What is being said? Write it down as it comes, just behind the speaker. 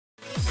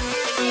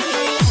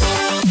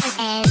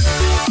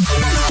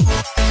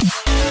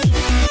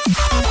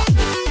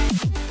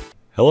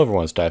Hello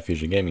everyone, it's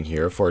DiFusionGaming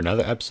here for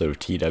another episode of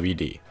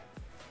TWD.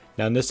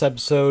 Now in this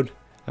episode,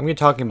 I'm going to be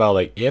talking about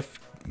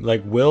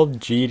will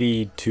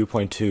GD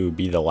 2.2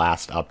 be the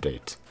last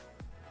update?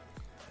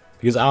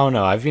 Because I don't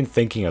know, I've been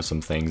thinking of some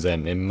things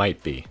and it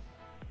might be.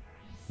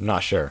 I'm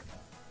not sure.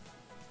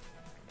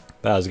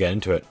 But let's get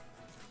into it.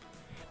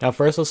 Now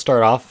first let's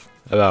start off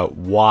about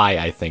why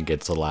I think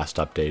it's the last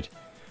update.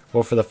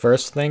 Well, for the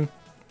first thing,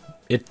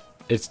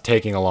 it's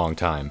taking a long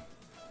time.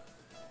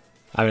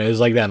 I mean, it was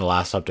like that in the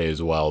last update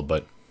as well,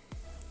 but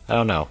I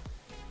don't know.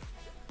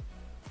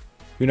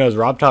 Who knows,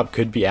 RobTop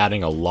could be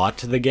adding a lot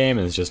to the game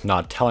and is just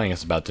not telling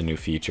us about the new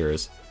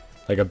features.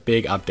 Like a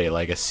big update,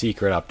 like a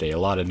secret update, a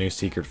lot of new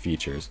secret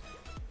features.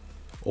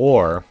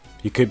 Or,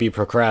 he could be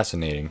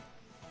procrastinating.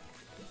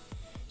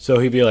 So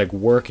he'd be like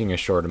working a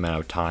short amount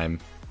of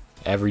time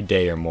every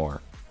day or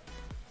more.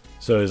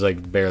 So he's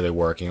like barely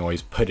working,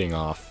 always putting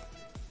off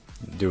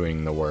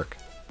doing the work.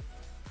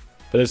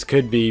 But this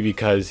could be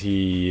because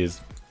he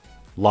is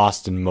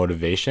lost in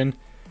motivation.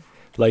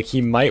 Like,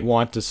 he might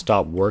want to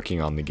stop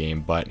working on the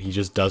game, but he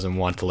just doesn't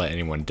want to let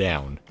anyone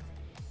down.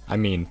 I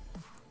mean,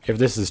 if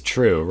this is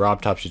true,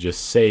 RobTop should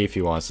just say if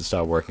he wants to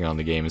stop working on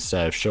the game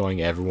instead of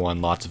showing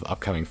everyone lots of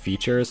upcoming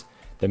features,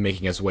 then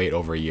making us wait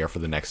over a year for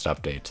the next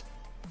update.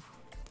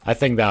 I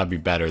think that would be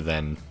better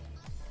than...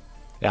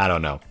 I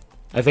don't know.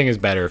 I think it's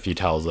better if he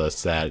tells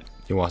us that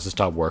he wants to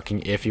stop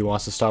working, if he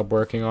wants to stop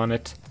working on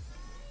it,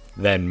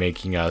 than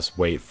making us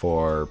wait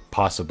for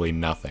possibly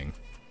nothing.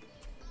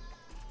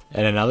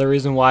 And another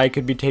reason why it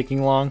could be taking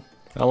a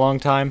long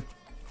time,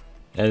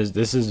 is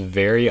this is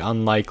very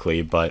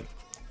unlikely, but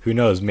who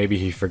knows, maybe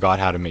he forgot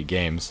how to make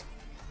games.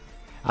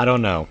 I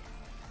don't know.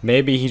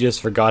 Maybe he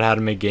just forgot how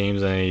to make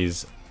games and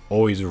he's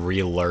always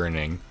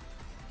relearning.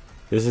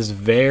 This is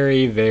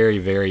very, very,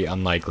 very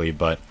unlikely,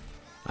 but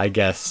I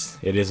guess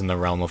it is in the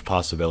realm of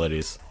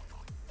possibilities.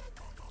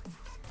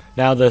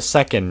 Now the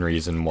second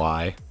reason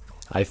why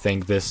I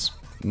think this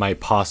might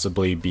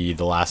possibly be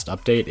the last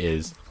update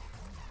is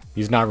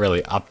he's not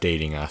really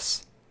updating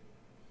us.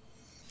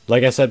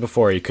 Like I said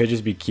before, he could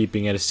just be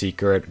keeping it a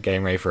secret,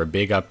 getting ready for a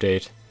big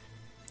update,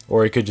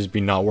 or he could just be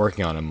not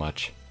working on it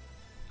much.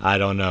 I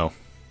don't know.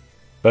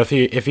 But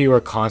if he were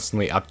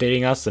constantly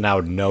updating us, then I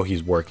would know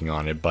he's working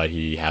on it, but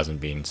he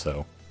hasn't been,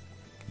 so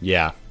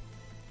yeah.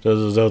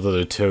 Those are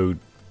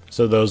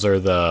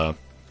the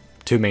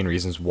two main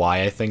reasons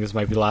why I think this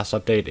might be the last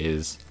update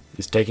is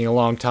it's taking a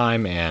long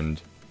time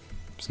and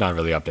it's not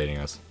really updating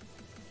us.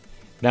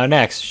 Now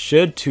next,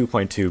 should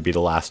 2.2 be the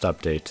last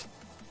update?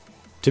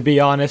 To be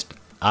honest,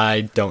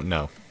 I don't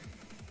know.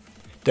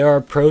 There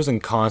are pros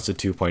and cons to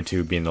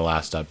 2.2 being the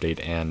last update,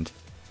 and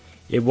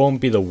it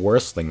won't be the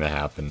worst thing to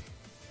happen.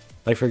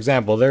 Like for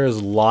example, there is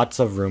lots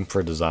of room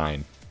for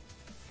design.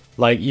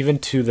 Like even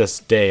to this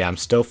day, I'm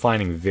still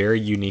finding very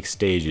unique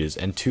stages,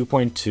 and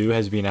 2.2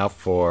 has been out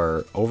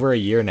for over a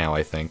year now,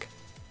 I think.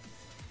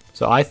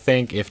 So I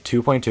think if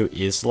 2.2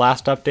 is the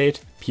last update,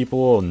 people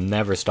will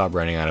never stop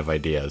running out of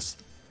ideas.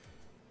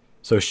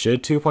 So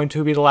should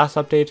 2.2 be the last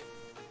update?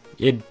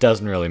 It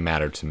doesn't really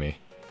matter to me.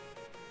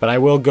 But I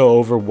will go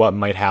over what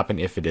might happen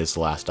if it is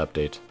the last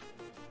update.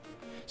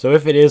 So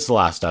if it is the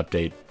last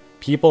update,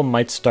 people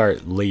might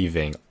start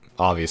leaving,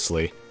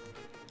 obviously.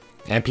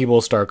 And people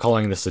will start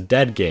calling this a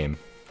dead game,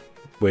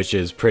 which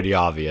is pretty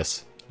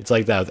obvious. It's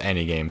like that with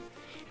any game.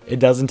 It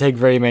doesn't take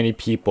very many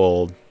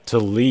people to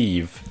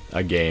leave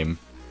a game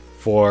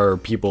for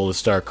people to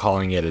start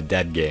calling it a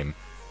dead game.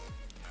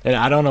 And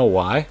I don't know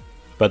why,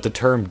 but the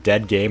term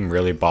dead game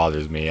really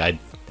bothers me. I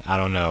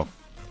don't know.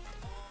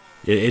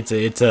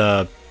 It's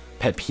a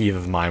pet peeve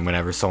of mine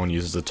whenever someone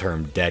uses the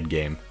term dead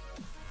game,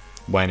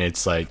 when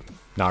it's like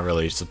not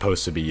really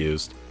supposed to be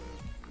used.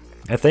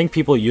 I think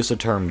people use the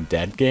term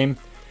dead game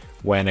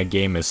when a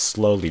game is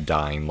slowly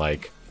dying,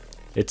 like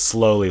it's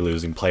slowly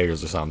losing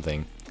players or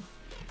something.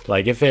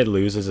 Like if it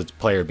loses its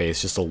player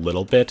base just a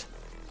little bit,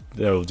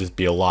 there will just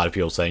be a lot of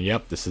people saying,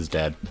 yep, this is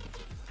dead.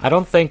 I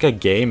don't think a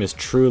game is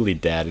truly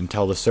dead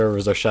until the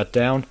servers are shut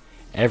down,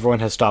 everyone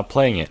has stopped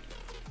playing it.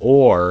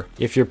 Or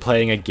if you're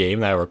playing a game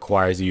that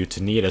requires you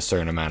to need a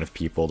certain amount of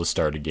people to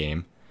start a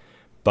game,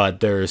 but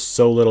there's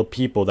so little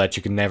people that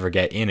you can never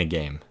get in a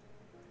game.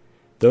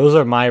 Those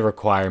are my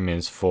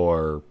requirements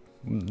for...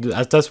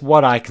 That's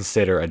what I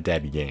consider a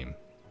dead game,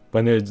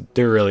 when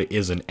there really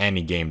isn't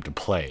any game to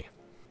play.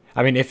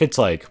 I mean, if it's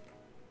like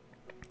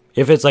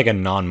a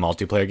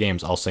non-multiplayer game,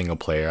 it's all single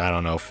player, I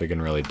don't know if it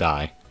can really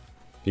die,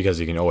 because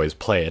you can always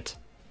play it.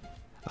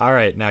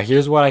 Alright, now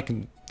here's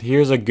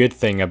a good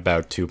thing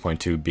about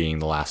 2.2 being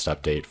the last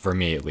update, for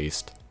me at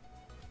least.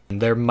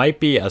 There might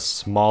be a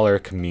smaller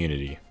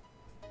community.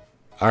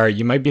 Alright,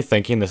 you might be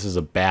thinking this is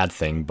a bad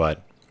thing,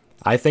 but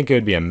I think it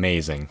would be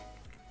amazing.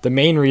 The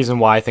main reason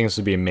why I think this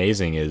would be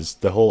amazing is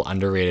the whole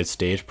underrated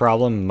stage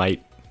problem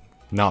might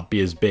not be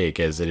as big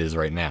as it is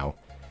right now.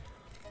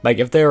 Like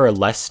if there are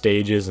less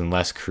stages and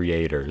less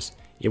creators,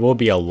 it will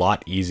be a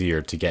lot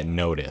easier to get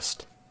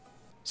noticed.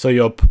 So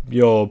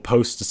you'll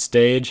post a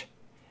stage,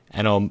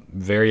 and it'll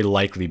very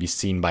likely be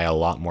seen by a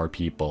lot more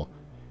people,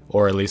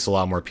 or at least a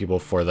lot more people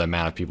for the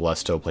amount of people that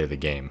still play the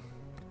game.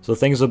 So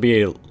things will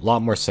be a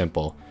lot more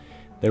simple.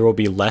 There will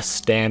be less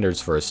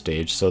standards for a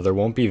stage, so there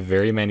won't be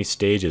very many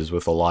stages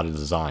with a lot of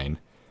design.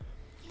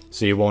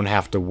 So you won't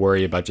have to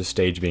worry about your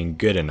stage being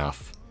good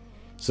enough.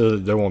 So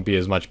there won't be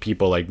as much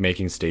people like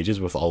making stages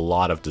with a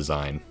lot of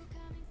design.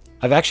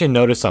 I've actually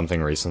noticed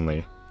something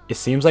recently. It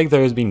seems like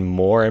there has been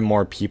more and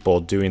more people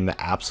doing the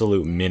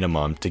absolute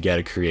minimum to get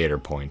a creator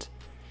point.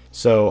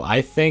 So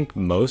I think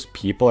most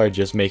people are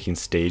just making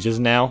stages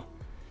now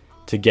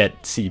to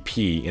get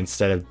CP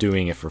instead of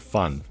doing it for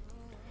fun.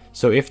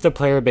 So if the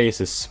player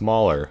base is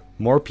smaller,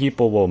 more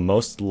people will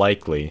most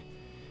likely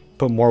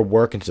put more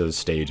work into the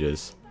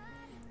stages.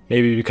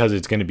 Maybe because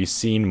it's going to be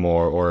seen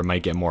more, or it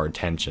might get more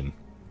attention.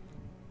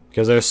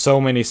 Because there's so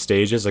many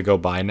stages that go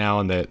by now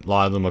and that a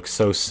lot of them look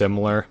so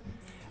similar.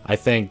 I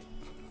think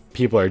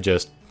people are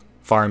just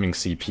farming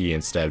CP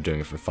instead of doing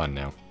it for fun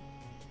now.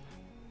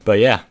 But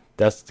yeah,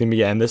 that's going to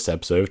be the end of this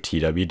episode of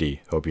TWD.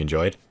 Hope you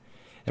enjoyed.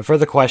 And for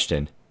the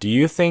question, do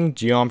you think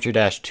Geometry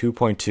Dash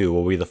 2.2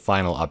 will be the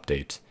final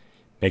update?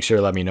 Make sure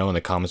to let me know in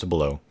the comments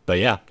below. But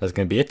yeah, that's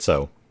going to be it,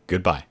 so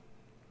goodbye.